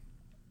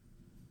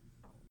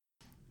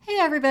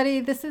everybody,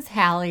 this is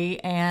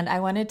Hallie, and I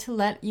wanted to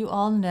let you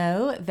all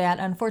know that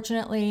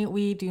unfortunately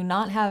we do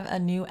not have a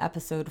new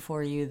episode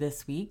for you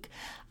this week.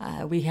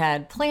 We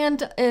had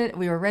planned it,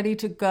 we were ready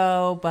to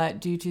go,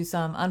 but due to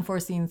some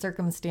unforeseen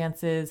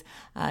circumstances,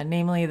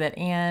 namely that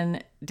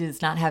Anne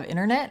does not have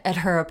internet at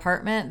her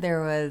apartment,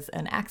 there was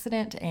an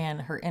accident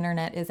and her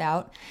internet is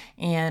out.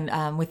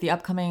 And with the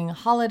upcoming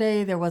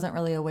holiday, there wasn't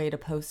really a way to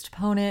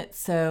postpone it,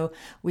 so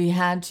we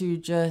had to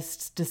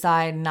just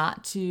decide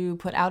not to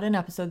put out an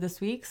episode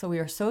this week. So we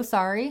are so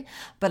sorry,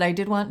 but I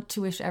did want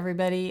to wish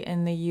everybody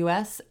in the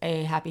US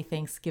a happy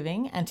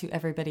Thanksgiving, and to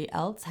everybody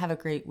else, have a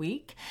great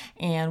week.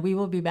 And we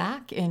will be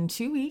back in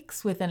 2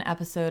 weeks with an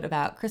episode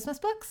about Christmas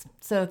books.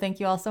 So thank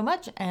you all so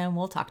much, and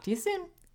we'll talk to you soon.